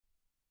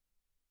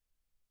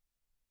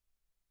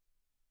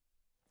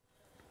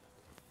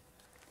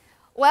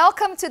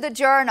Welcome to the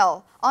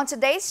Journal. On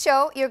today's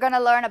show, you're going to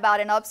learn about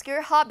an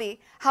obscure hobby,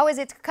 how is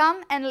it to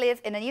come and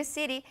live in a new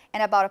city,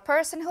 and about a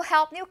person who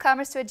helped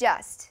newcomers to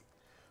adjust.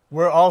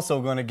 We're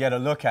also going to get a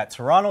look at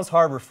Toronto's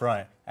harbour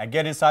front and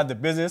get inside the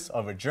business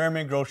of a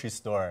German grocery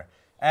store.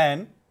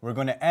 And we're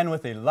going to end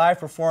with a live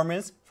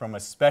performance from a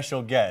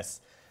special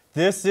guest.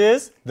 This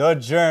is The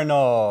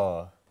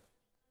Journal.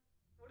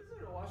 What is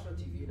there to watch on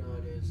TV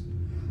nowadays?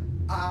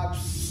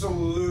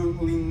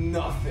 Absolutely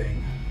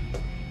nothing.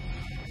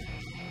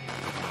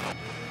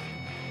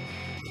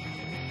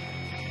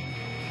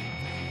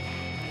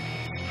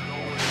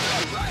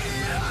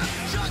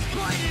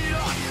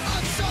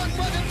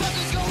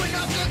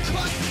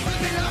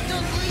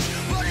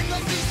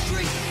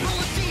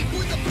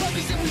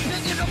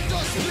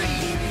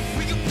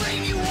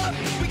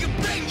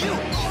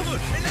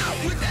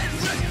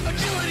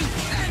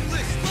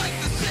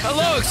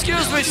 Hello,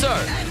 excuse me, sir.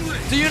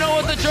 Do you know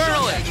what The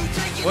Journal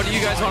is? What do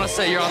you guys want to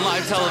say? You're on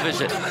live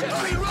television.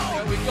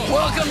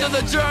 Welcome to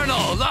The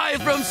Journal,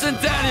 live from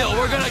Centennial.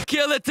 We're going to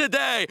kill it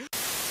today.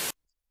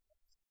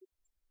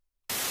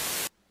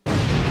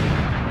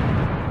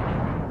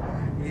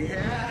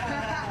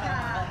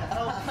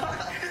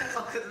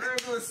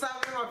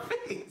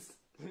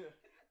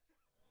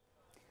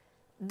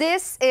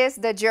 This is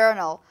The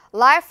Journal,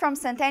 live from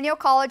Centennial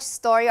College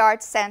Story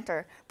Arts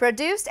Center,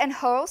 produced and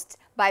hosted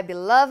by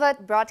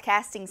beloved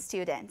broadcasting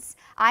students.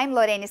 I'm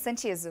Lorene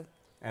Santiso.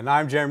 And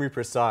I'm Jeremy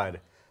Persaud.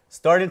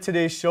 Starting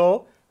today's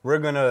show, we're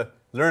going to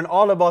learn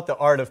all about the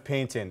art of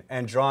painting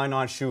and drawing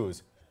on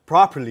shoes,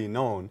 properly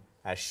known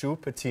as shoe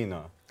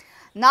patina.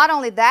 Not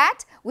only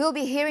that, we'll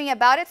be hearing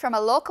about it from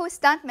a local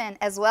stuntman,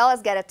 as well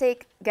as get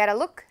a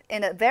look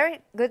in a very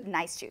good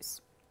nice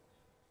shoes.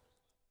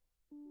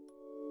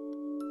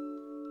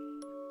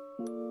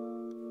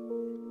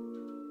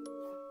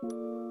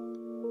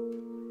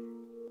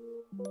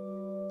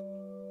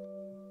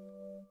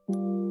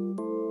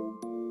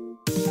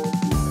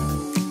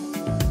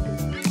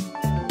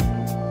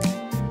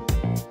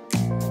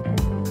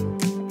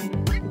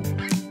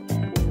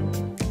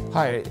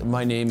 Hi,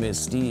 my name is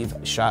Steve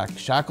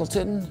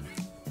Shackleton.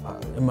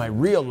 In my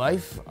real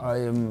life, I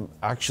am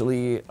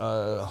actually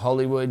a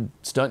Hollywood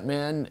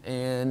stuntman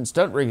and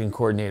stunt rigging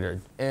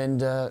coordinator.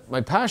 And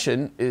my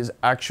passion is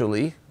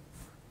actually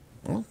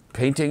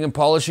painting and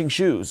polishing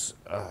shoes,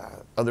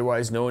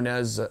 otherwise known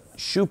as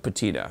shoe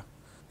patina.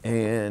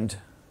 And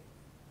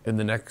in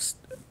the next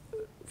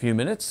few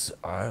minutes,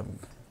 I'm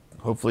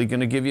hopefully going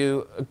to give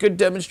you a good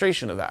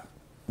demonstration of that.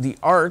 The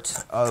art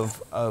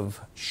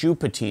of shoe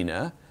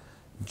patina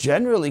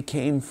generally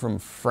came from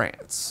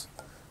France,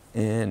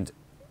 and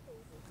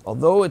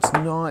although it's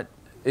not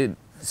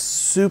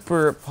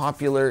super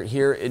popular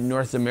here in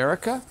North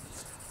America,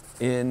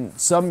 in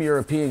some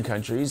European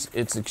countries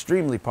it's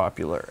extremely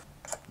popular.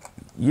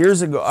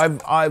 Years ago,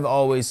 I've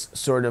always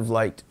sort of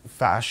liked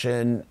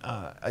fashion.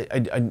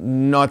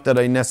 Not that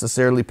I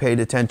necessarily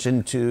paid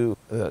attention to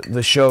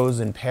the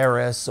shows in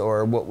Paris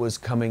or what was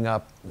coming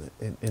up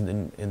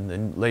in the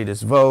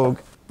latest Vogue,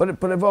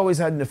 but I've always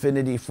had an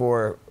affinity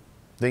for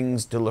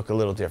things to look a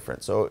little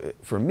different. So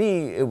for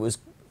me, it was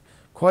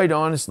quite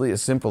honestly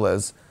as simple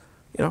as,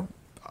 you know,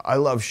 I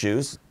love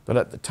shoes, but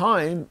at the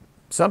time,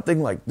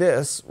 something like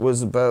this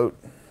was about,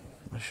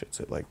 I should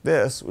say like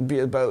this, would be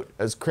about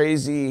as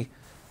crazy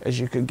as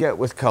you could get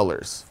with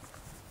colors.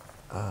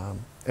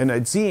 And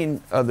I'd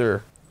seen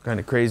other kind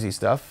of crazy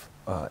stuff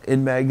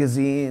in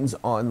magazines,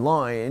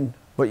 online,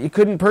 but you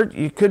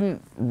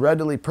couldn't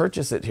readily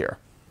purchase it here.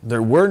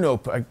 There were no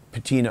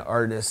patina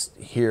artists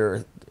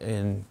here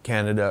in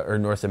Canada or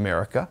North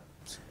America.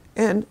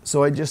 And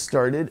so I just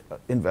started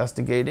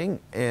investigating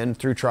and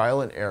through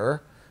trial and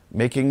error,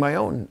 making my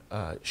own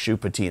shoe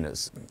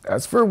patinas.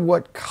 As for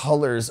what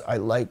colors I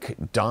like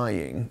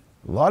dyeing,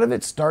 a lot of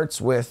it starts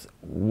with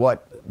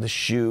what the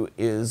shoe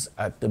is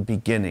at the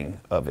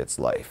beginning of its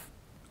life.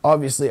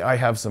 Obviously, I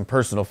have some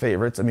personal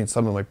favorites. I mean,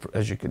 some of my,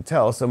 as you can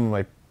tell, some of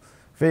my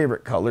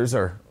favorite colors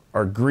are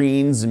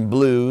greens and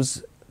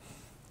blues.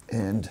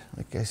 And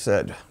like I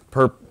said,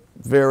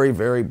 very,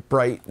 very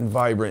bright and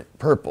vibrant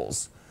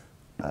purples.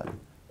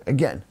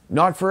 Again,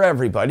 not for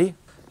everybody.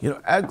 You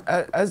know,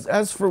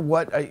 as for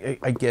what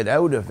I get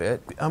out of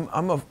it,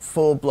 I'm a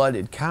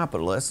full-blooded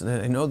capitalist, and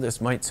I know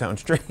this might sound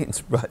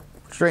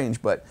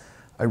strange, but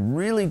I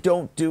really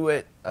don't do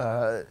it.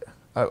 I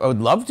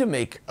would love to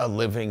make a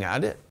living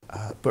at it,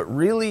 but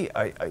really,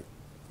 I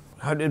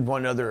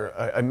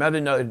met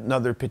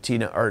another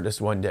patina artist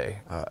one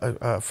day,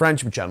 a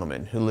French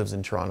gentleman who lives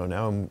in Toronto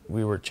now, and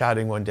we were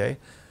chatting one day.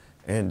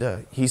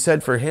 And he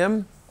said for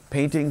him,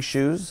 painting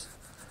shoes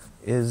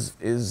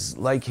is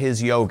like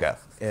his yoga.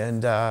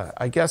 And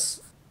I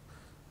guess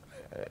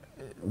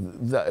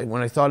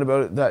when I thought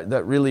about it,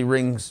 that really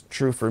rings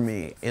true for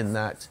me, in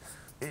that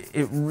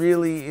it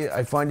really,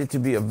 I find it to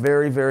be a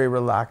very, very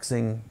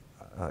relaxing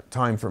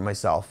time for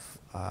myself,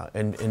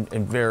 and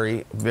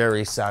very,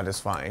 very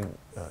satisfying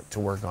to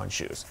work on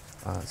shoes.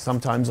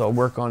 Sometimes I'll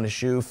work on a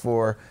shoe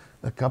for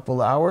a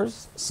couple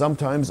hours.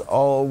 Sometimes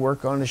I'll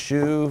work on a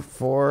shoe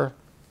for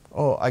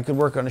Oh, I could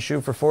work on a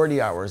shoe for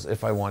 40 hours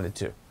if I wanted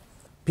to.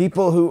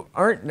 People who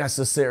aren't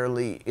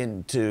necessarily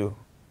into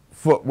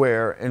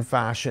footwear and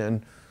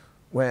fashion,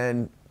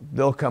 when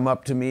they'll come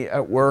up to me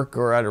at work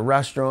or at a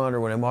restaurant or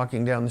when I'm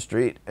walking down the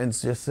street and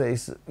just say,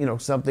 you know,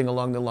 something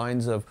along the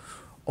lines of,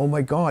 oh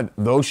my God,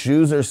 those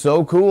shoes are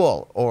so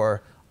cool,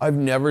 or I've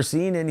never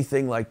seen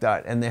anything like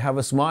that, and they have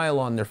a smile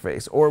on their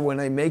face. Or when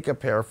I make a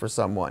pair for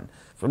someone,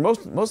 for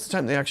most of the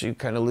time they actually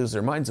kind of lose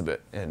their minds a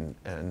bit and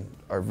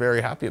are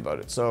very happy about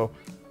it. So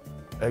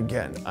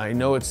again, I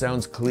know it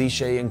sounds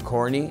cliche and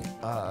corny,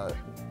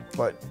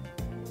 but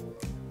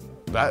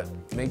that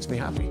makes me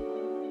happy.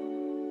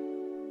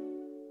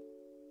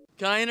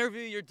 Can I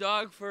interview your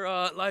dog for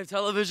live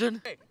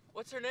television? Hey,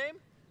 what's her name?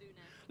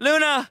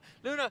 Luna.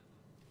 Luna.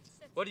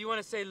 What do you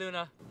want to say,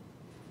 Luna?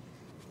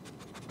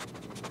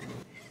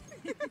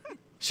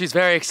 She's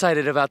very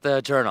excited about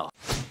the journal.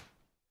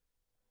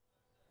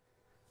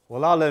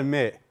 Well, I'll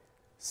admit,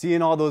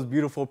 seeing all those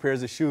beautiful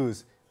pairs of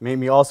shoes made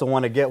me also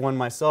want to get one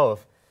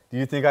myself. Do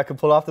you think I could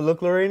pull off the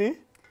look, Lorene?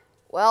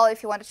 Well,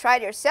 if you want to try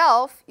it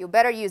yourself, you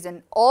better use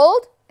an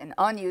old and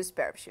unused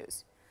pair of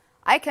shoes.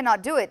 I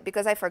cannot do it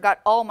because I forgot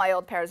all my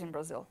old pairs in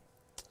Brazil.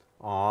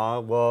 Aw,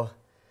 well,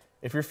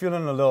 if you're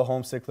feeling a little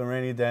homesick,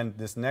 Lorene, then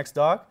this next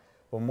doc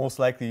will most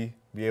likely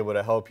be able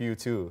to help you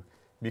too.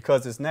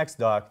 Because this next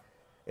doc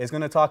is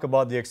going to talk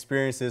about the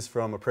experiences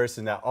from a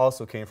person that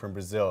also came from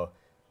Brazil,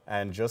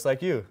 and just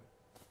like you.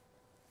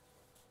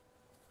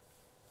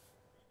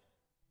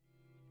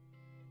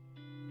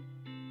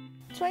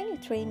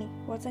 "2020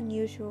 was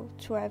unusual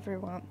to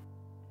everyone.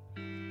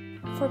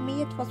 For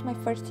me, it was my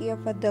first year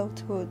of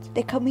adulthood,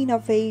 the coming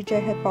of age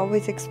I have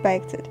always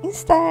expected.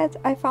 Instead,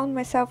 I found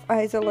myself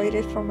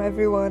isolated from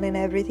everyone and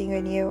everything I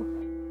knew.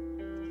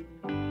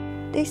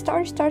 The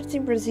story starts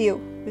in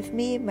Brazil, with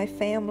me, my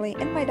family,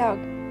 and my dog.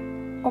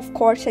 Of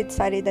course, I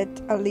decided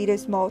that a little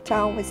small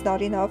town was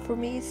not enough for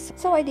me,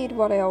 so I did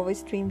what I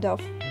always dreamed of,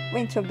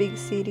 went to a big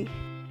city.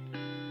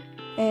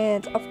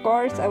 And of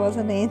course, I was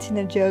an ant in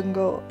a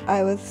jungle.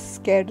 I was a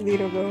scared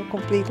little girl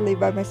completely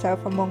by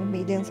myself among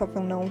millions of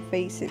unknown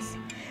faces.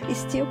 I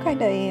still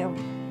kinda am,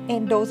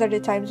 and those are the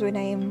times when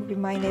I am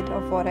reminded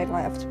of what I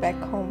left back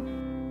home.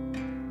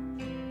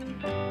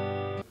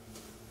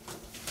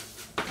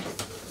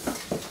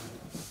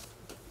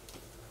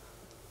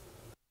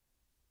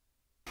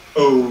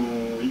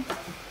 Oi.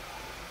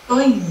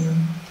 Oi,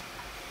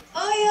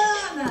 Oi,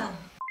 Ana.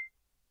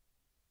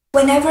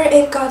 Whenever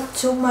it got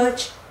too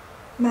much,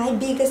 my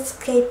biggest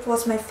escape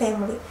was my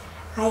family.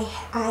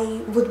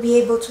 I would be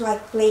able to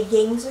play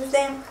games with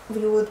them.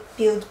 We would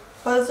build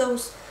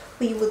puzzles.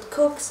 We would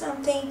cook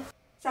something.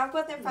 Sabe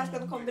quanto tempo faz que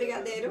eu não como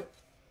brigadeiro?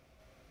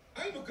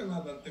 Aí no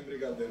Canadá não tem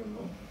brigadeiro,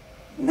 não?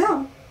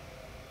 Não.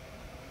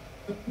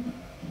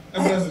 É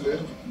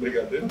brasileiro,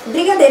 brigadeiro?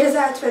 Brigadeiros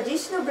are a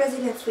traditional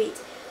Brazilian sweet.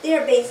 They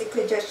are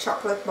basically just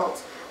chocolate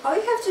balls. All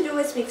you have to do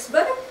is mix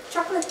butter,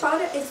 chocolate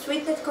powder, and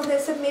sweetened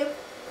condensed milk,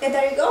 and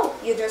there you go.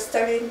 You just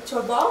turn it into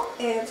a ball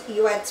and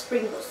you add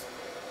sprinkles.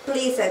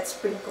 Please add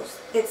sprinkles.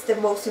 It's the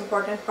most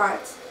important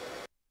part.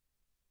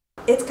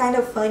 It's kind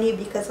of funny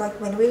because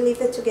when we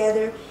lived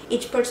together,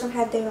 each person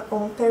had their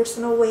own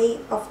personal way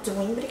of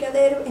doing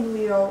brigadeiro and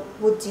we all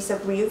would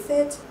disagree with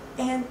it.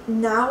 And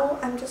now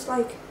I'm just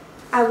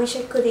I wish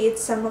I could eat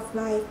some of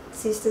my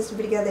sister's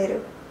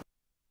brigadeiro.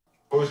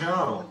 Ô,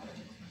 Jean,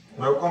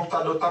 meu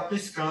computador tá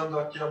piscando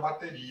aqui a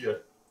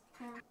bateria.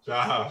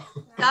 Tchau.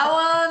 Tchau,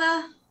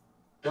 Ana.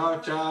 Tchau,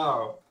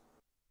 tchau.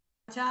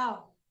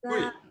 Tchau.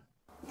 Fui.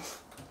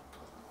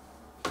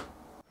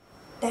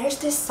 There's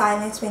this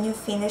silence when you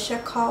finish a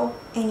call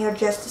and you're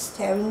just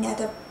staring at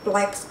a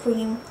black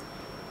screen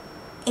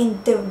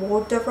and the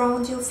world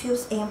around you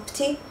feels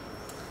empty.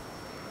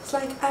 It's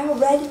like I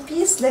already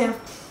missed them.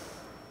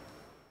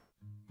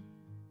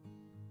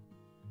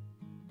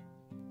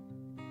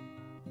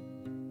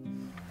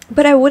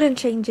 But I wouldn't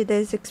change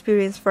this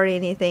experience for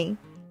anything.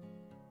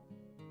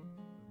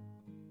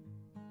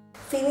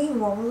 Feeling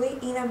lonely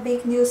in a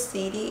big new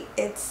city,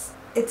 it's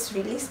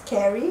really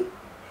scary.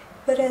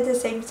 But at the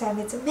same time,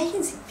 it's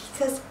amazing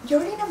because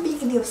you're in a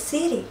big new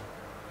city.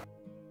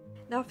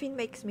 Nothing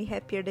makes me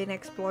happier than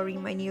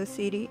exploring my new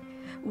city,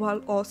 while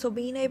also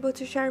being able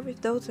to share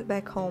with those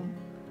back home.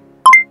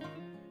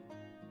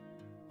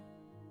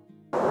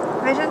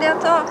 Veja onde eu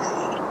tô.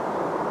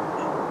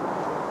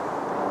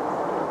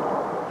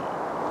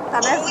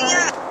 Tá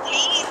nevando.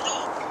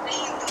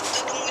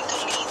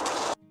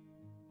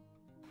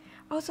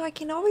 Also, I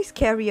can always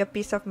carry a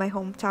piece of my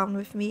hometown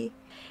with me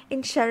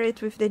and share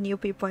it with the new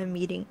people I'm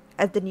meeting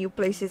at the new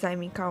places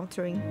I'm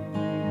encountering.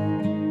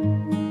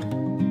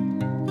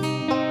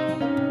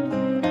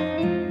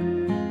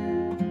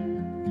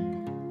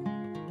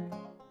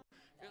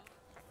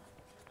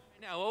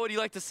 Now, what would you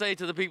like to say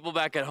to the people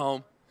back at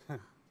home?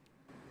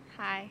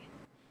 Hi.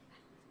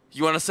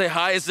 You want to say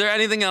hi? Is there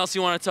anything else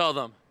you want to tell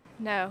them?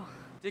 No.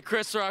 Did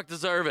Chris Rock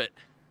deserve it?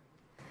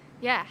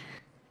 Yeah.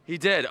 He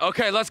did.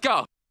 Okay, let's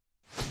go.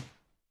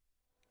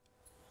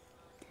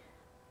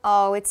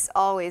 Oh, it's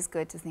always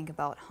good to think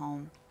about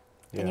home.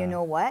 And you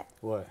know what?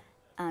 What?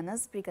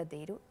 Anna's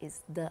brigadeiro is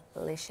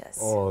delicious.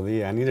 Oh,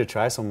 yeah, I need to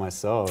try some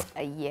myself.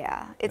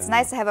 Yeah, it's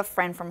nice to have a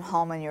friend from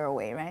home when you're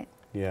away, right?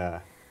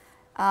 Yeah.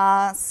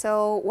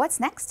 So what's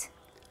next?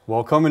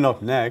 Well, coming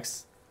up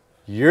next,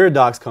 your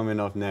doc's coming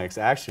up next,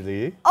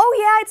 actually. Oh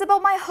yeah, it's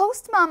about my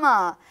host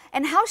mama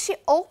and how she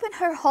opened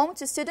her home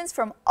to students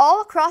from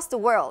all across the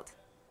world.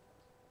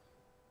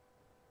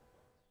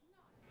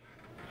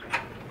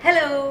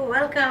 Hello,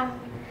 welcome.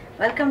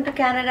 Welcome to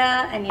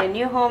Canada and your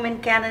new home in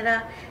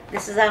Canada.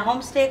 This is our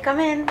homestay. Come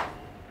in.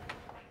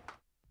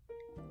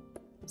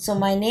 So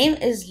my name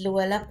is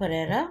Luella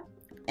Pereira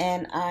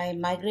and I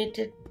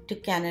migrated to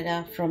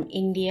Canada from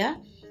India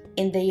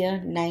in the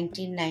year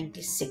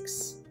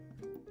 1996.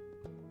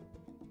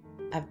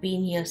 I've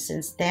been here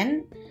since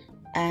then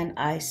and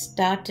I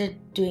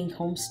started doing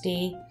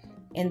homestay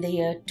in the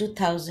year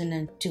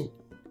 2002.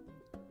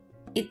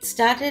 It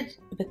started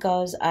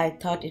because I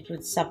thought it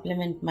would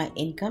supplement my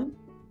income,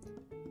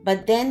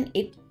 but then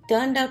it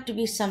turned out to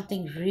be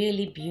something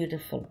really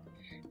beautiful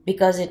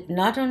because it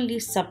not only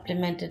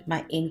supplemented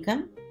my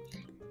income,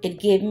 it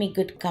gave me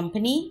good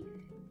company,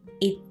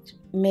 it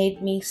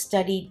made me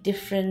study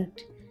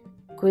different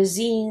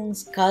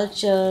cuisines,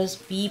 cultures,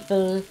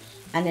 people,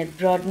 and it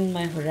broadened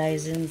my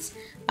horizons.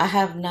 I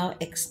have now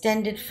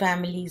extended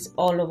families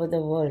all over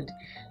the world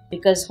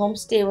because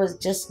homestay was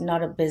just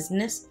not a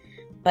business,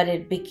 but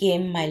it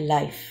became my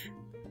life.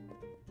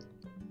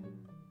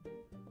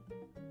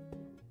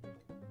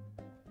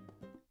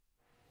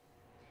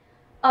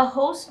 A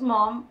host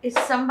mom is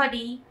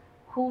somebody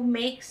who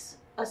makes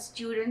a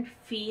student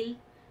feel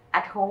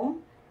at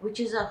home, which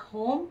is a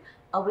home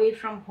away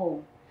from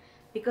home,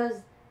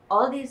 because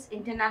all these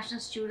international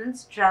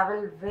students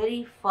travel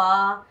very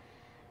far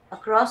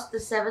across the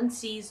 7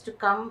 seas to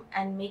come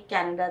and make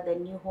Canada their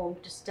new home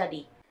to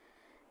study.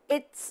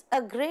 It's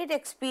a great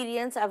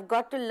experience. I've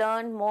got to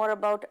learn more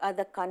about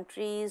other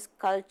countries,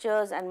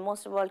 cultures, and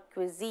most of all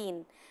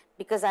cuisine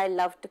because I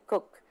love to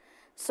cook.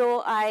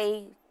 So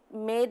I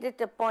made it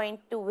a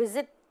point to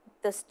visit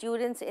the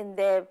students in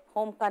their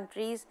home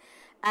countries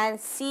and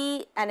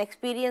see and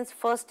experience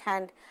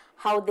firsthand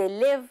how they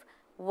live,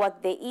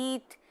 what they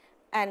eat,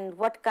 and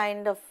what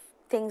kind of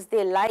things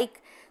they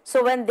like.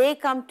 So when they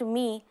come to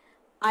me,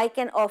 I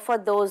can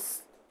offer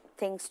those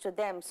things to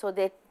them so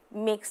that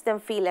makes them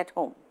feel at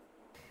home.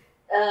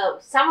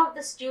 Some of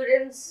the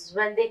students,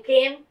 when they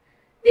came,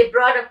 they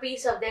brought a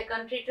piece of their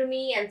country to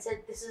me and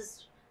said, this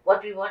is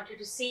what we want you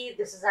to see,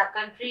 this is our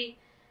country.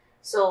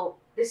 So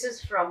this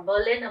is from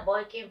Berlin, a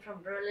boy came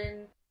from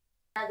Berlin,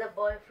 another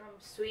boy from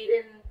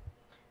Sweden,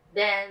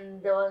 then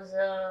there was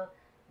a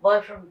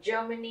boy from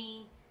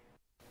Germany.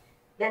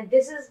 Then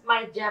this is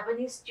my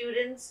Japanese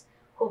students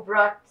who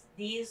brought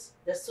these,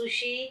 the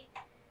sushi,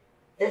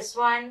 this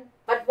one.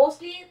 But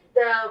mostly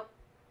the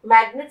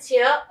magnets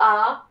here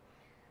are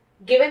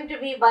given to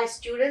me by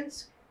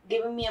students,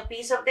 giving me a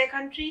piece of their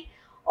country,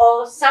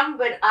 or some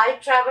when I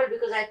travel,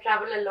 because I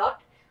travel a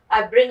lot,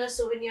 I bring a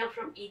souvenir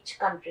from each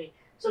country.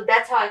 So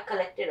that's how I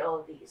collected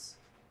all these.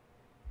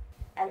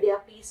 And they are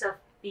a piece of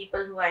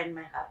people who are in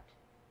my heart.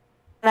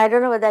 And I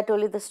don't know whether I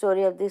told you the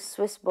story of these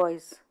Swiss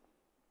boys.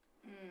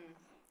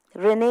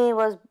 Remo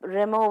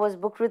was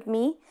booked with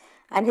me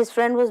and his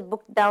friend was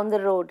booked down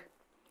the road.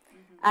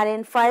 And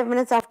in 5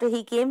 minutes after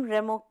he came,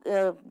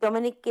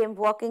 Dominic came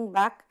walking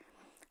back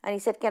and he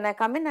said, can I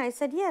come in? I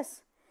said,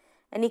 yes.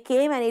 And he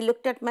came and he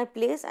looked at my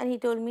place and he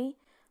told me,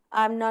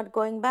 I'm not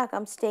going back,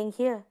 I'm staying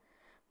here.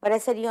 But I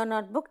said, you're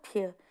not booked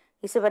here.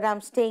 He said, but I'm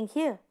staying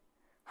here.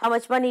 How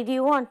much money do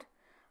you want?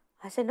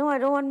 I said, no, I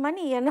don't want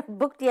money. You're not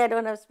booked here. I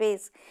don't have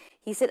space.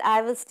 He said,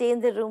 I will stay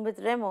in the room with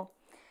Remo.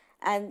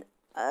 And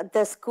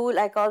the school,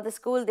 I called the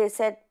school. They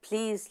said,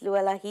 please,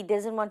 Luella, he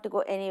doesn't want to go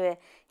anywhere.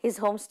 His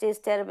homestay is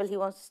terrible. He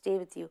wants to stay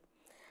with you.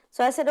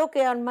 So I said,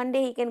 okay, on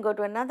Monday he can go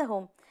to another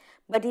home.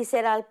 But he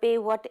said, I'll pay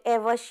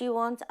whatever she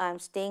wants. I'm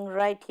staying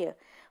right here.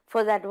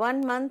 For that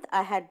 1 month,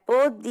 I had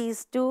both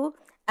these two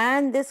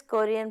and this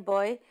Korean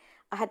boy.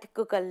 I had to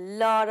cook a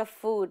lot of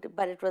food,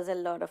 but it was a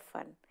lot of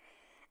fun.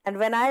 And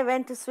when I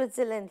went to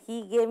Switzerland,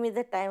 he gave me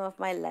the time of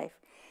my life.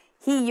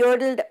 He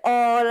yodeled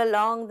all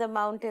along the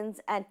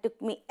mountains and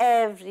took me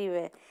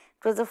everywhere.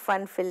 It was a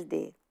fun-filled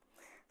day.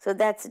 So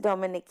that's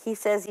Dominic. He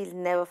says he'll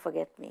never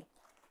forget me.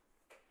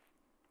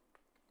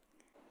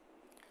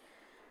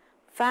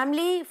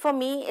 Family for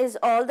me is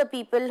all the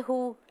people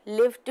who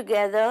live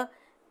together,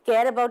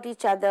 care about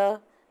each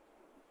other,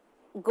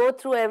 go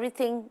through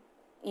everything,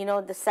 you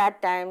know, the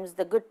sad times,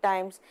 the good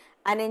times,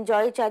 and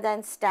enjoy each other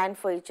and stand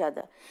for each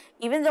other.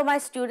 Even though my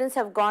students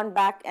have gone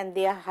back and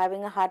they are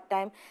having a hard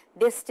time,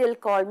 they still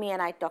call me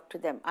and I talk to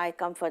them. I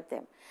comfort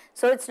them.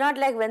 So it's not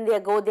like when they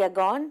go, they're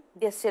gone.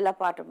 They're still a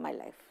part of my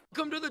life.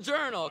 Welcome to the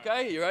journal,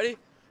 okay? You ready?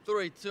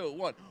 3, 2,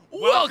 1.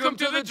 Welcome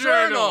to the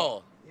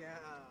journal! Yeah,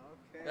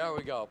 okay. There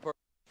we go.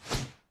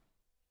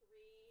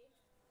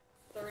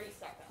 30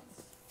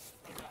 seconds.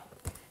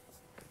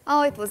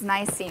 Oh, it was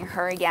nice seeing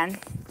her again.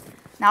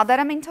 Now that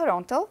I'm in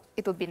Toronto,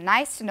 it would be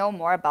nice to know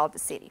more about the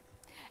city.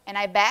 And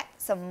I bet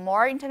some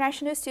more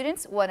international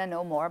students want to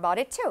know more about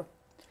it too.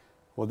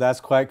 Well,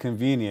 that's quite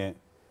convenient.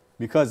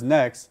 because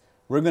next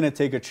we're going to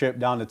take a trip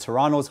down to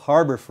Toronto's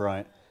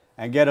harbourfront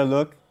and get a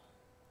look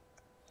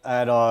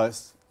at a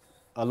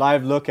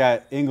live look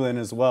at England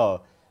as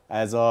well,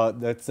 as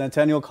the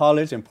Centennial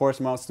College and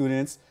Portsmouth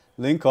students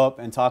link up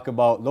and talk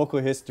about local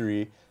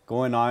history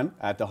going on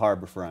at the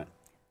harbourfront.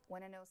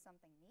 Want to know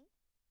something neat?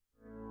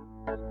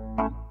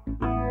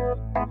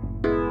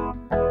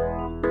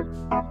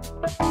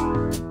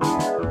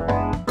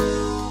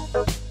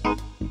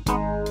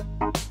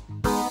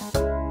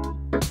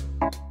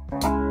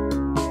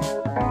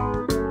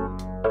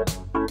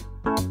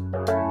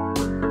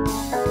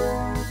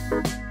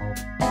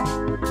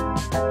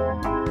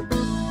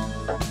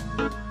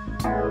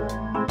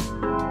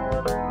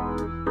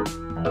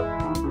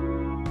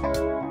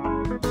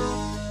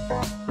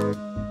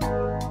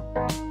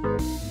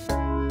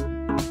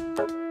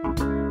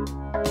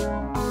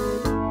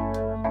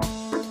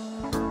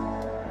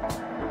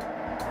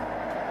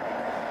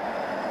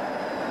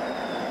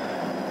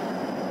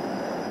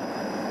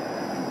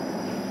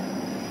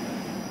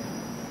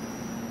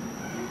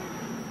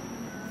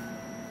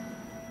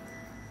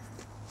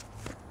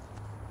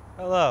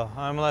 Hello,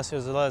 I'm Alessio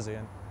Zolezzi,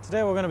 and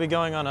today we're going to be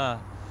going on a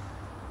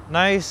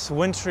nice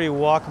wintry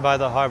walk by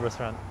the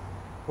harbourfront.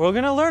 We're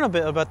going to learn a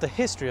bit about the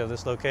history of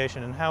this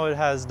location and how it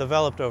has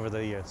developed over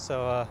the years.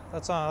 So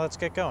let's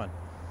get going.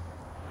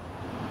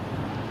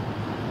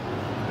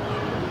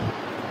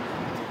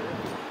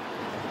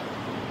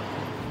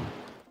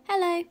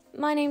 Hello,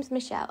 my name's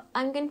Michelle.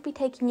 I'm going to be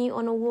taking you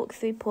on a walk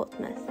through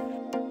Portsmouth.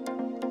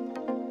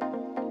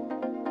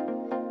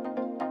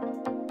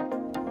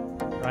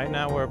 Right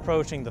now we're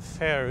approaching the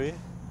ferry,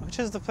 which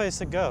is the place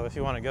to go if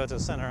you want to go to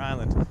Centre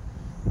Island.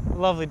 A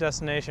lovely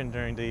destination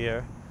during the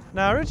year.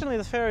 Now originally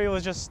the ferry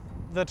was just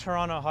the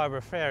Toronto Harbour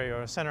Ferry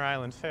or Centre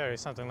Island Ferry,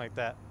 something like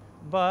that.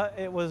 But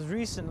it was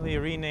recently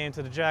renamed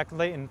to the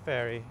Shackleton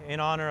Ferry in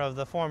honor of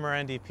the former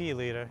NDP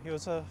leader. He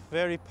was a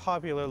very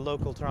popular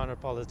local Toronto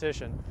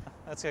politician.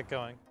 Let's get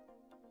going.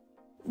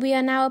 We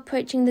are now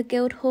approaching the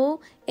Guildhall.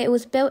 It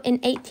was built in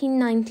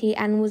 1890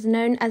 and was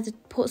known as the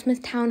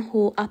Portsmouth Town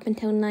Hall up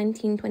until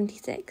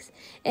 1926.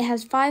 It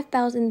has 5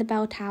 bells in the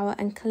bell tower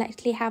and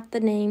collectively have the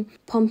name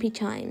Pompey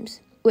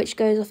Chimes, which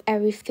goes off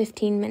every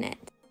 15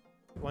 minutes.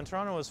 When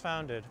Toronto was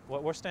founded,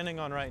 what we're standing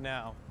on right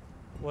now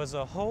was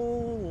a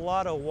whole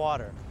lot of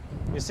water.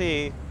 You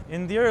see,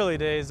 in the early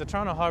days, the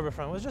Toronto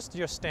harbourfront was just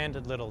your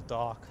standard little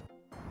dock.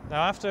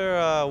 Now after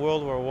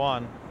World War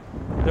I,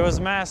 there was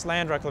mass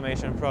land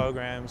reclamation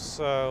programs,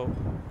 so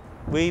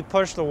we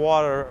pushed the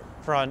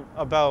waterfront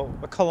about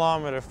a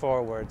kilometre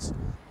forwards.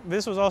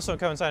 This was also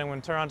coinciding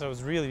when Toronto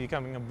was really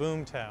becoming a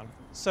boom town.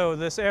 So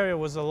this area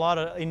was a lot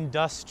of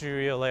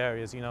industrial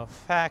areas, you know,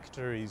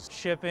 factories,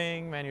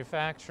 shipping,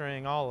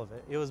 manufacturing, all of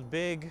it. It was a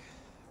big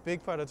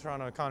part of the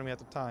Toronto economy at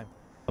the time.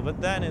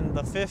 But then in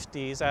the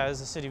 50s, as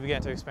the city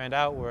began to expand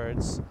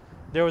outwards,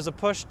 there was a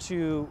push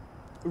to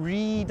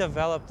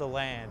redevelop the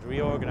land,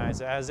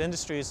 reorganize it. As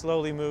industries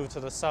slowly moved to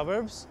the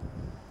suburbs,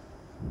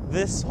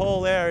 this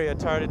whole area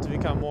started to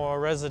become more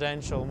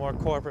residential, more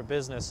corporate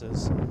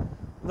businesses.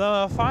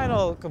 The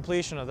final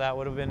completion of that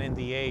would have been in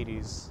the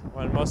 80s,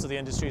 when most of the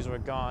industries were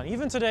gone.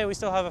 Even today, we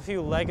still have a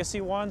few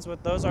legacy ones,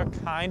 but those are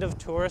kind of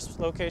tourist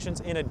locations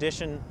in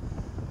addition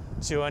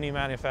to any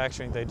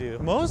manufacturing they do.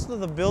 Most of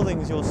the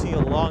buildings you'll see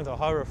along the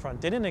harbourfront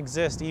didn't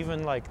exist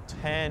even like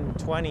 10,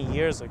 20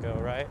 years ago,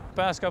 right?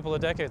 The past couple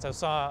of decades, I've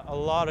saw a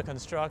lot of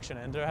construction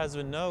and there has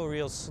been no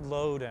real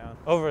slowdown.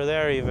 Over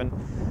there even,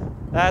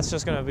 that's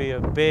just gonna be a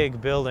big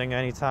building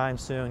anytime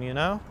soon, you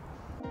know?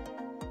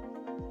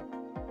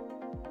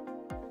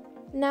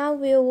 Now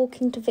we are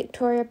walking to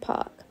Victoria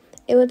Park.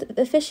 It was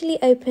officially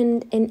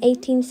opened in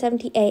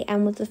 1878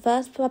 and was the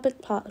first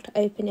public park to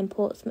open in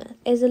Portsmouth.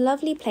 It is a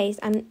lovely place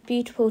and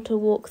beautiful to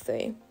walk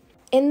through.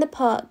 In the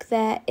park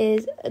there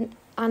is an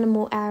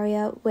animal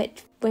area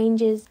which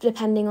ranges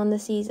depending on the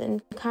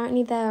season.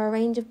 Currently there are a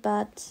range of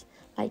birds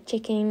like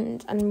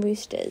chickens and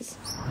roosters.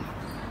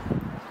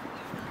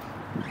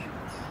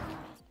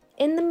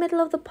 In the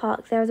middle of the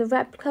park there is a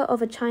replica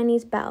of a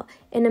Chinese bell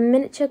in a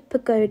miniature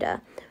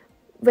pagoda,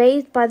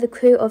 raised by the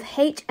crew of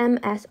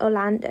HMS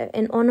Orlando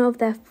in honour of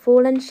their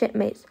fallen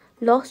shipmates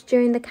lost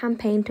during the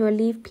campaign to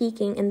relieve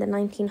Peking in the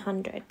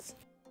 1900s.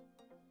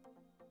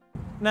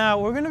 Now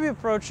we're going to be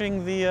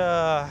approaching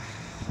the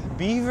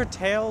Beaver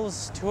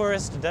Tails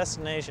tourist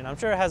destination. I'm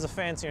sure it has a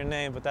fancier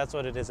name, but that's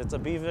what it is. It's a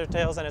Beaver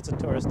Tails and it's a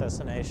tourist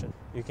destination.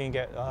 You can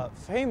get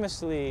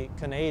famously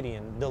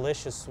Canadian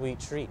delicious sweet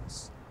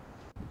treats.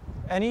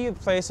 Any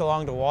place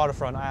along the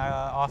waterfront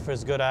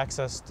offers good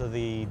access to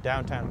the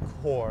downtown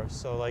core,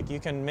 so like you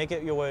can make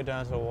it your way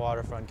down to the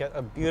waterfront, get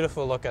a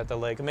beautiful look at the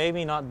lake.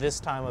 Maybe not this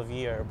time of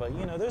year, but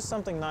you know, there's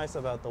something nice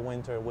about the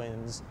winter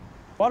winds.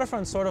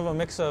 Waterfront's sort of a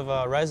mix of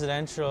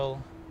residential,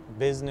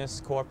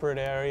 business, corporate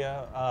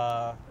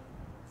area.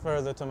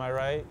 Further to my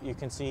right, you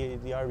can see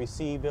the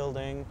RBC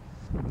building.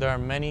 There are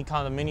many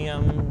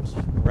condominiums,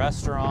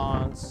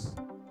 restaurants.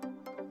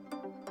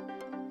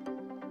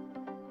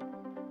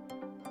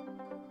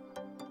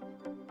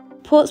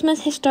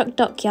 Portsmouth Historic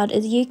Dockyard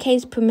is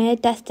UK's premier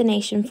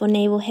destination for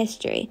naval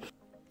history.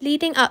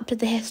 Leading up to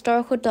the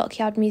historical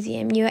dockyard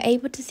museum, you are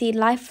able to see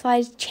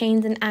life-size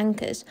chains and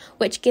anchors,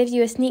 which gives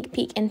you a sneak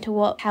peek into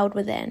what's held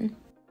within.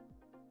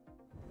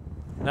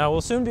 Now we'll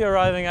soon be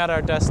arriving at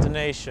our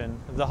destination,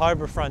 the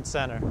Harbourfront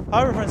Centre.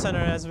 Harbourfront Centre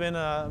has been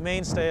a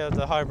mainstay of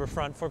the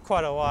Harbourfront for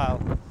quite a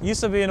while. It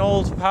used to be an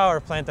old power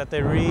plant that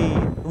they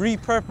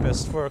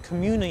repurposed for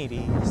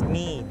community's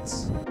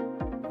needs.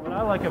 What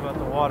I like about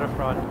the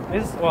waterfront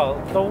is,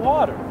 well, the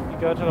water. You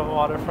go to the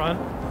waterfront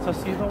to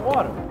see the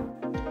water.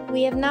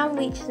 We have now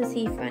reached the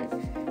seafront.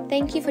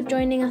 Thank you for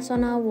joining us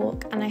on our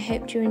walk, and I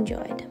hope you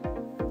enjoyed.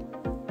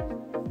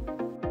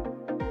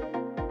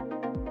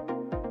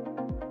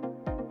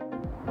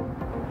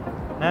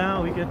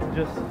 Now we get to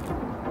just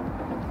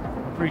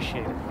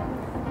appreciate it.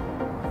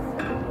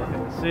 Look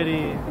at the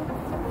city,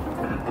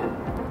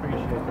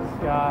 appreciate the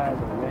sky,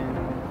 the wind,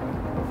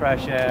 the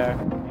fresh air.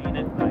 Ain't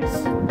it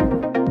nice?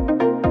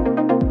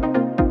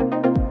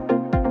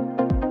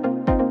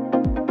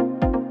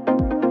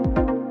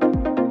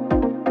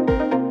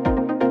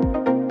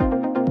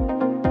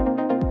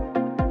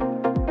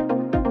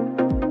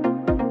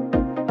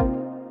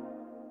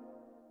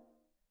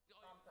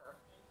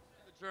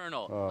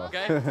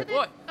 Okay?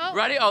 What?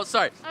 Ready? Oh,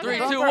 sorry. 3,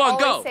 2, 1,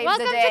 go.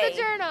 Welcome to the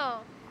journal.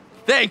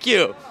 Thank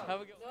you.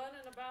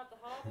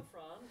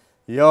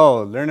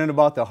 Yo, learning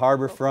about the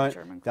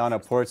Harbourfront down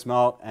at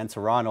Portsmouth and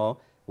Toronto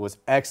was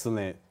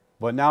excellent.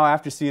 But now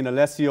after seeing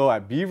Alessio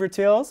at Beaver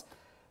Tails,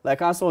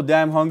 like I'm so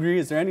damn hungry.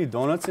 Is there any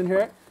donuts in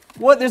here?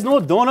 What? There's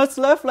no donuts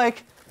left?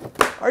 Like,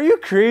 are you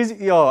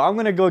crazy? Yo, I'm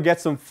gonna go get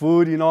some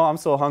food, you know. I'm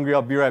so hungry.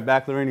 I'll be right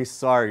back. Lorene,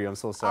 sorry. I'm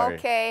so sorry.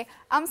 Okay,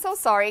 I'm so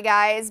sorry,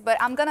 guys, but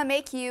I'm gonna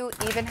make you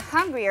even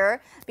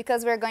hungrier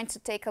because we're going to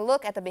take a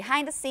look at the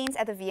behind the scenes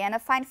at the Vienna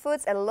Fine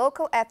Foods, a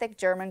local ethnic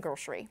German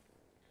grocery.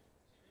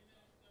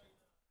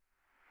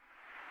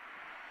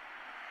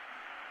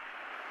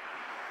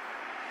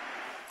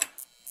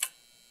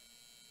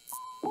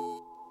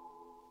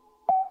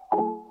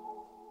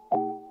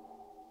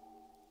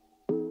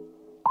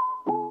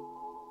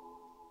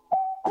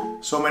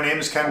 So my name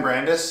is Ken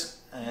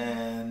Brandis,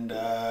 and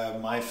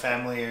my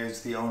family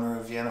is the owner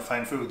of Vienna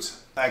Fine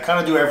Foods. I kind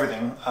of do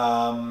everything.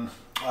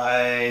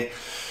 I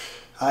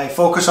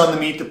focus on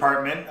the meat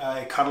department.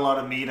 I cut a lot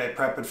of meat. I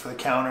prep it for the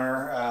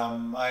counter.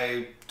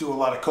 I do a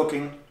lot of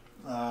cooking,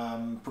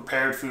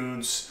 prepared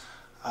foods.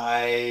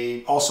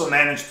 I also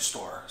manage the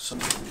store. So,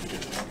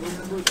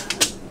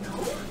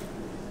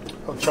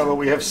 oh, Chubba,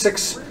 we have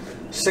six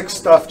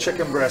stuffed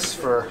chicken breasts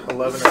for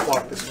 11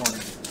 o'clock this morning.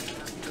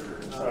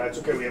 It's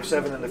okay, we have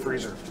 7 in the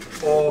freezer.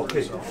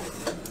 Okay.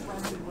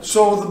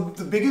 So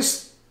the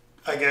biggest,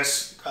 I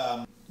guess,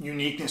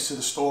 uniqueness to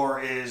the store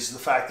is the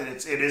fact that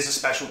it is a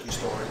specialty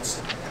store.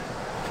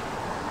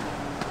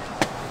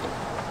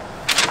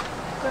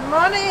 Good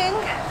morning.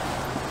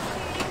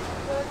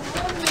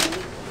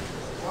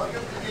 Welcome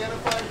to Vienna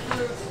Fine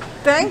Foods.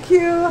 Thank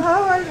you.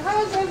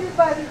 How's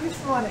everybody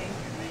this morning?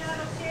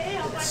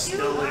 It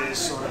still is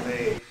sort of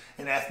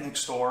an ethnic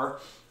store.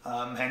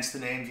 Hence the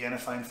name Vienna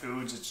Fine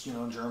Foods. It's, you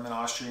know, German,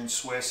 Austrian,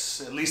 Swiss.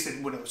 At least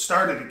when it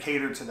started, it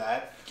catered to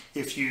that.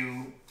 If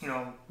you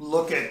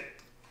look at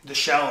the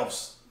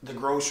shelves, the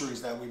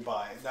groceries that we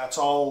buy, that's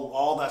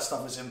all that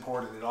stuff is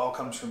imported. It all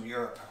comes from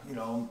Europe. You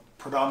know,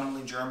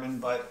 predominantly German,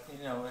 but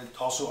it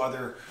also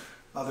other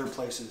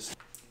places.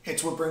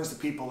 It's what brings the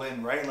people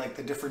in, right? Like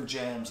the different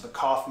jams, the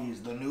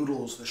coffees, the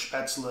noodles, the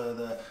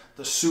spätzle,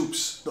 the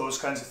soups, those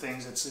kinds of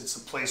things. It's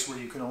a place where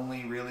you can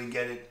only really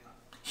get it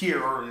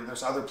here, or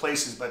there's other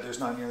places, but there's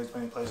not nearly as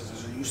many places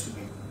as there used to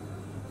be.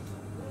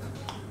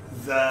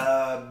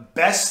 The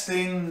best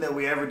thing that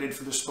we ever did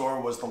for the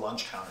store was the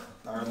lunch counter,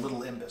 our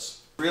little imbus.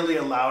 Really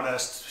allowed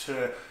us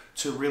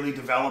to really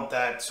develop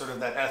that sort of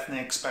that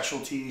ethnic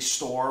specialty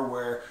store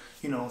where,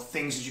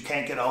 things that you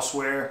can't get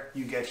elsewhere,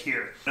 you get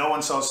here. No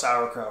one sells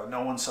sauerkraut,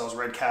 no one sells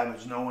red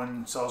cabbage, no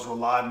one sells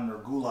rouladen or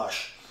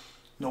goulash.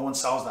 No one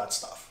sells that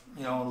stuff.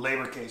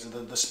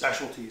 Leberkäse, the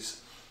specialties.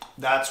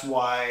 That's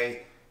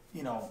why,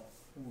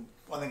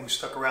 I think we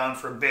stuck around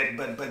for a bit,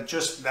 but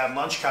just that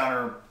lunch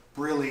counter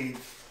really,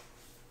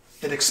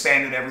 it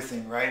expanded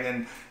everything, right?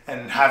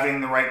 And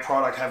having the right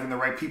product, having the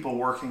right people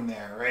working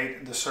there,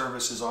 right? The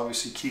service is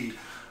obviously key.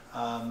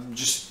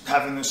 Just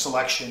having the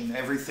selection,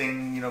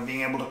 everything,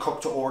 being able to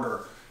cook to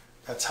order,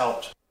 that's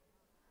helped.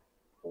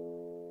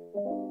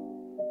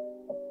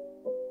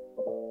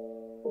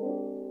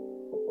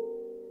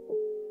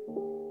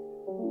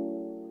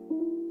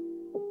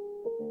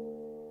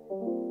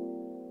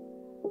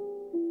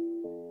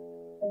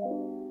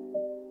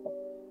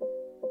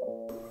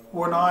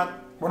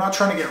 We're not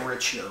trying to get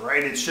rich here,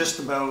 right? It's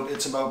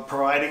about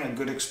providing a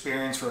good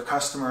experience for our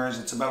customers.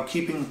 It's about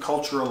keeping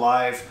culture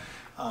alive.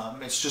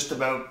 It's just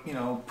about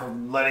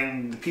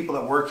letting the people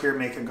that work here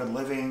make a good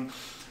living,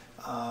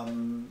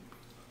 and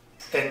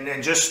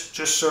just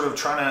sort of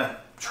trying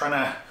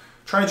to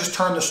just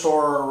turn the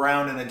store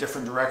around in a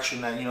different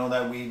direction.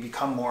 That we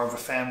become more of a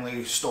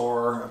family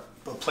store,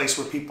 a place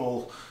where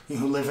people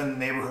who live in the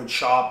neighborhood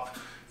shop.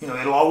 you know,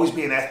 it'll always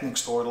be an ethnic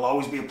store. It'll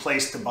always be a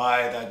place to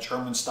buy that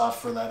German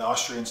stuff or that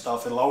Austrian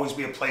stuff. It'll always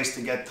be a place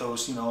to get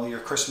those, you know, your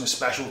Christmas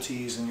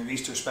specialties and your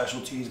Easter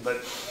specialties.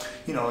 But,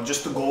 you know,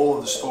 just the goal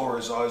of the store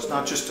is always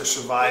not just to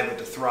survive, but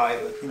to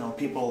thrive. But, you know,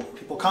 people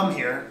come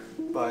here,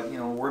 but, you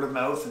know, word of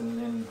mouth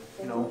and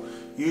you know,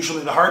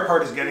 usually the hard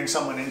part is getting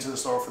someone into the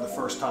store for the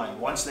first time.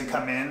 Once they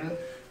come in,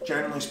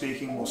 generally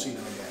speaking, we'll see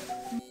them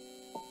again.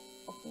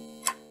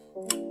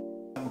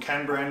 I'm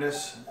Ken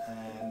Brandis,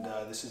 and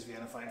this is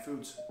Vienna Fine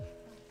Foods.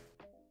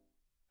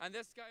 And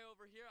this guy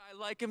over here, I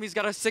like him. He's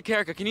got a sick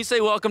haircut. Can you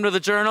say welcome to the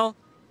Journal?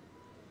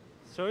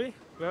 Sorry?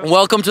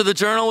 Welcome to the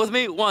Journal with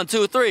me. 1,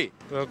 2, 3.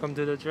 Welcome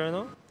to the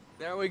Journal.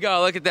 There we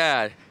go. Look at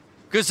that.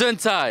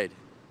 Gesundheit.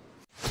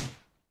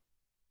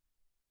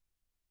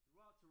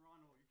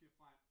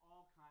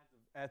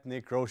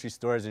 Ethnic grocery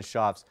stores and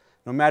shops.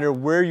 No matter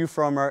where you're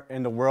from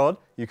in the world,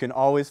 you can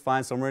always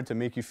find somewhere to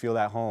make you feel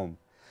at home.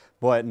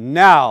 But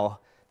now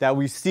that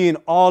we've seen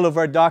all of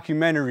our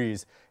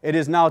documentaries, it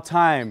is now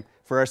time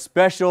for a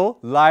special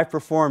live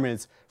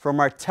performance from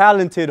our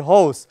talented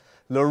host,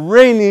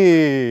 Lorene.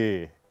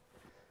 Yeah,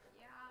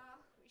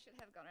 we should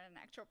have gotten an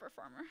actual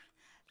performer.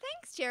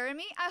 Thanks,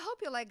 Jeremy. I hope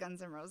you like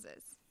Guns N'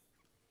 Roses.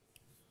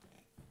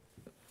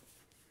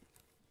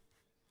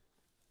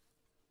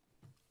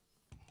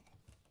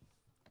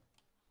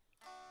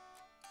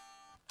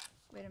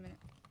 Wait a minute.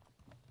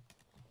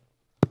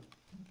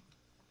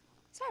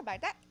 Sorry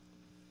about that.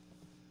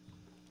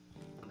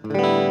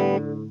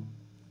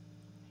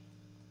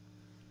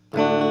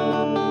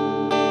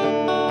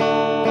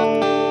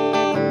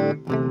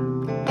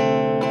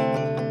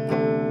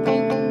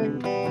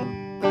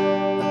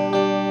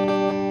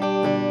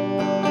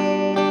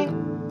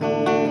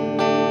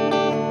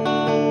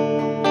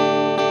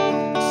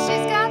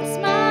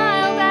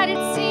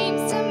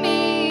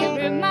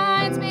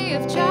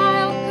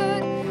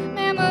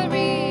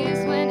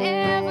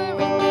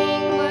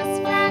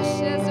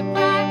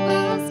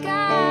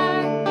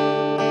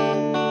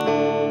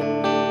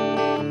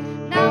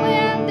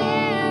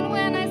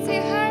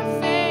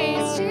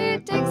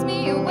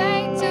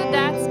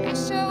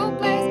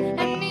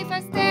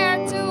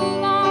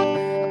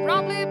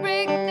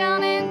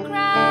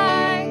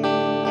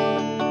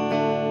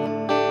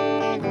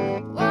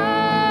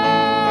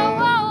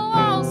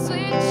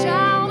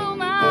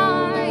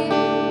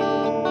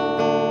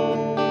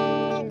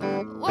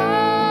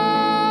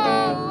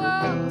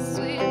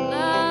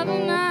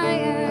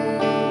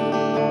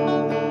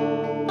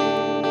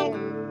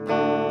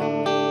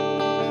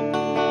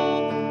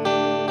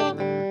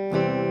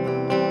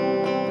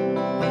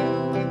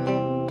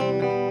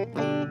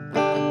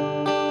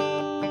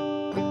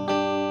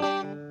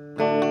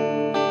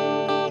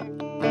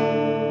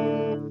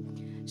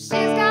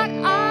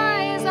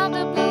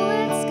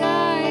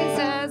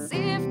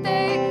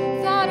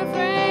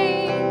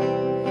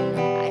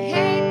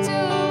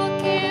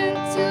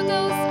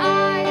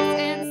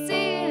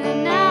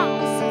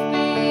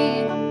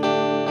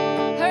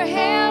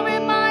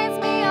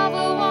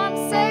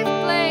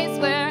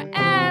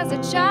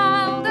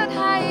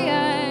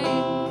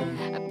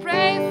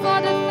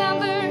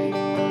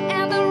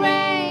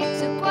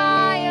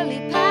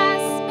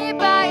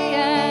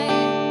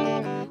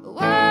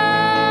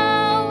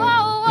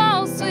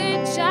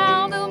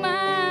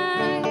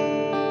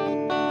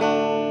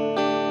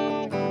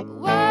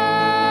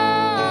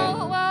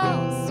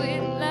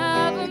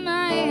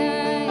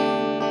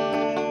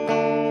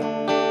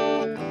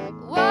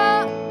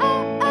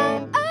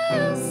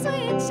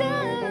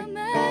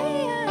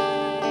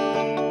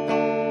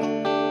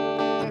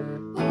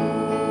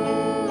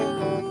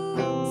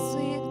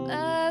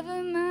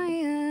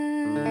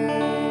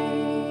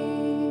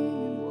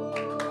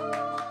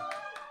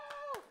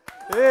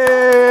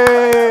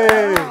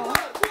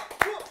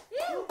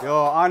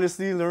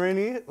 Honestly,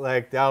 Lorene,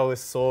 like that was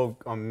so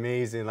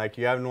amazing. Like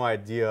you have no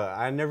idea.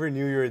 I never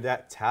knew you were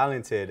that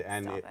talented,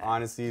 and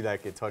honestly,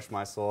 like it touched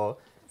my soul.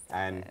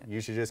 And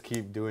you should just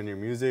keep doing your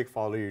music,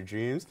 follow your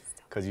dreams,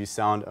 because you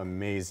sound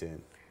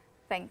amazing.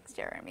 Thanks,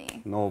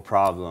 Jeremy. No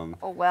problem.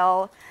 Oh,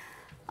 well,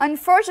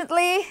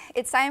 unfortunately,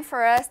 it's time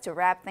for us to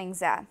wrap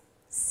things up.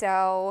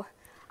 So,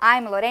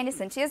 I'm Lorene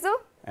Santiso.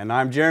 And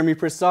I'm Jeremy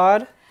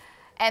Persaud.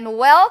 And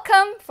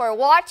welcome for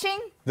watching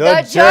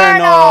The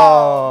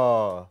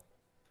Journal.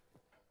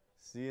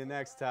 See you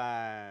next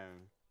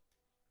time.